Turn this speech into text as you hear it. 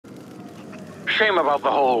Shame about the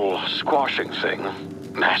whole squashing thing.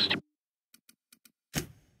 Nasty.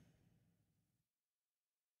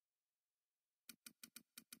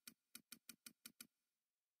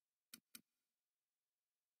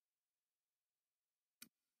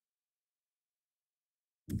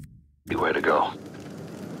 Where to go?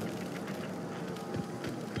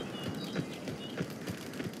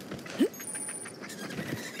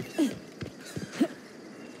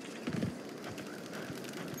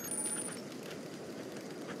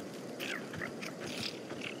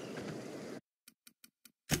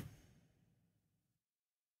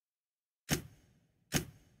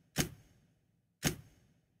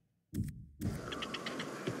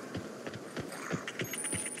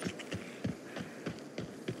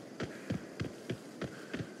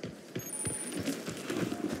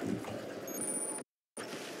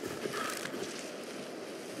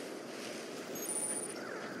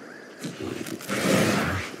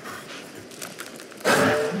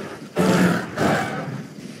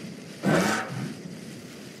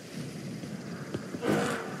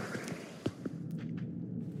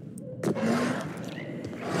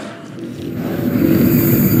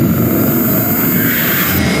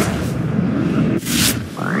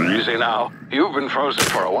 Now, you've been frozen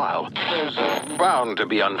for a while. There's bound to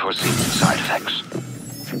be unforeseen side effects.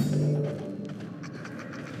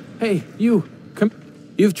 Hey, you. Come.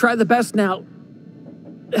 You've tried the best now.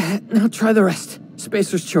 Now try the rest.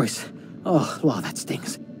 Spacer's choice. Oh, law, that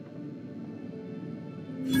stings.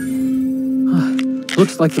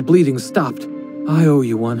 Looks like the bleeding's stopped. I owe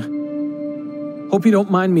you one. Hope you don't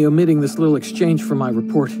mind me omitting this little exchange from my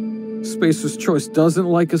report. Spacer's choice doesn't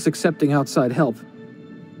like us accepting outside help.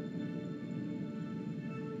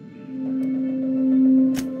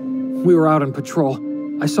 We were out on patrol.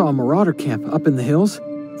 I saw a marauder camp up in the hills.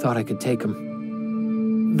 Thought I could take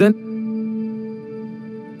him. Then...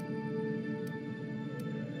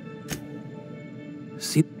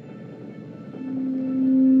 See?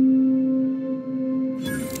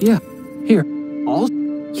 Yeah, here. All...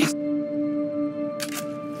 Yes.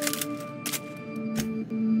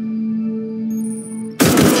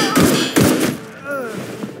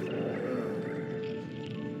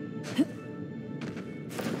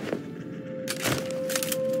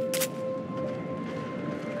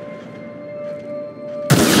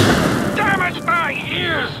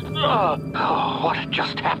 Oh, what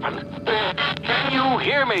just happened? Can you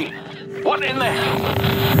hear me? What in the hell?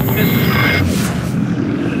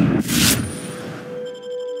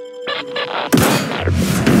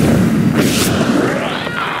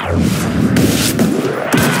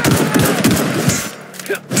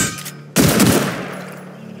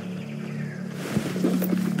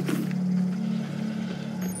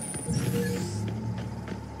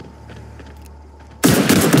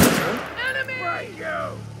 Enemy! Right,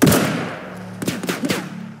 you!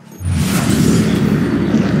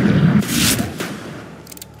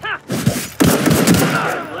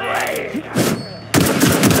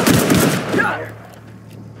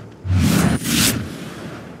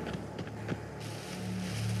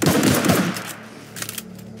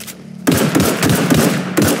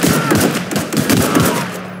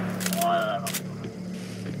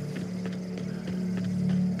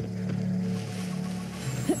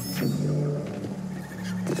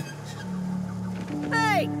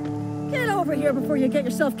 Hey! Get over here before you get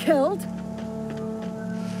yourself killed!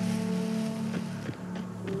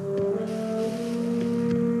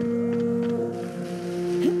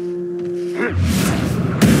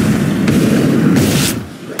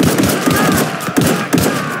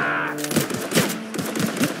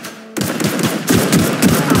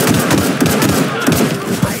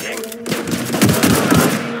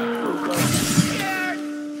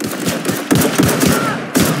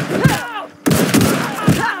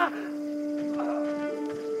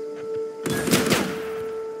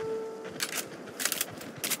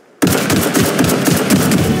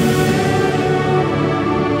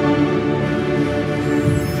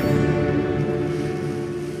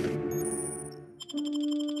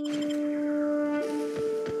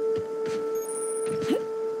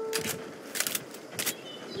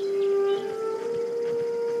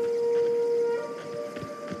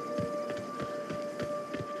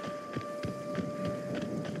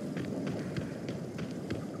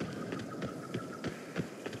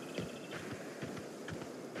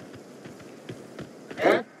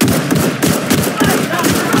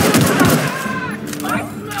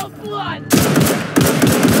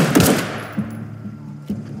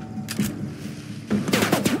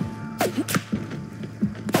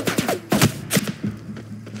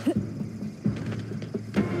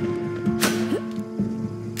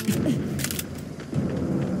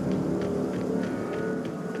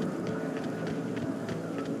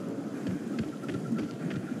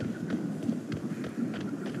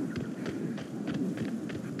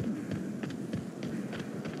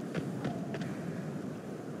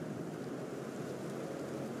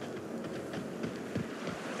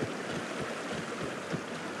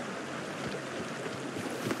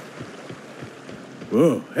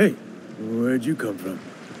 Whoa, hey, where'd you come from?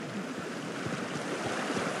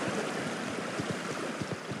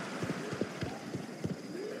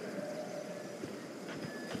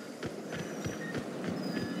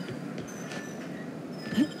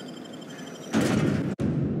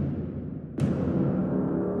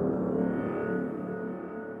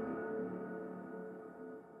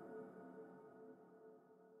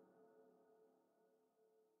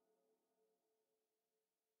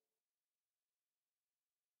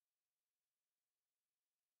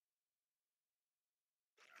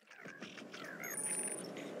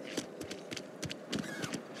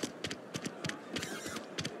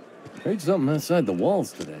 Heard something outside the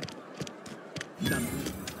walls today.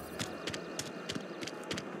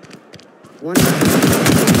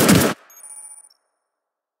 One.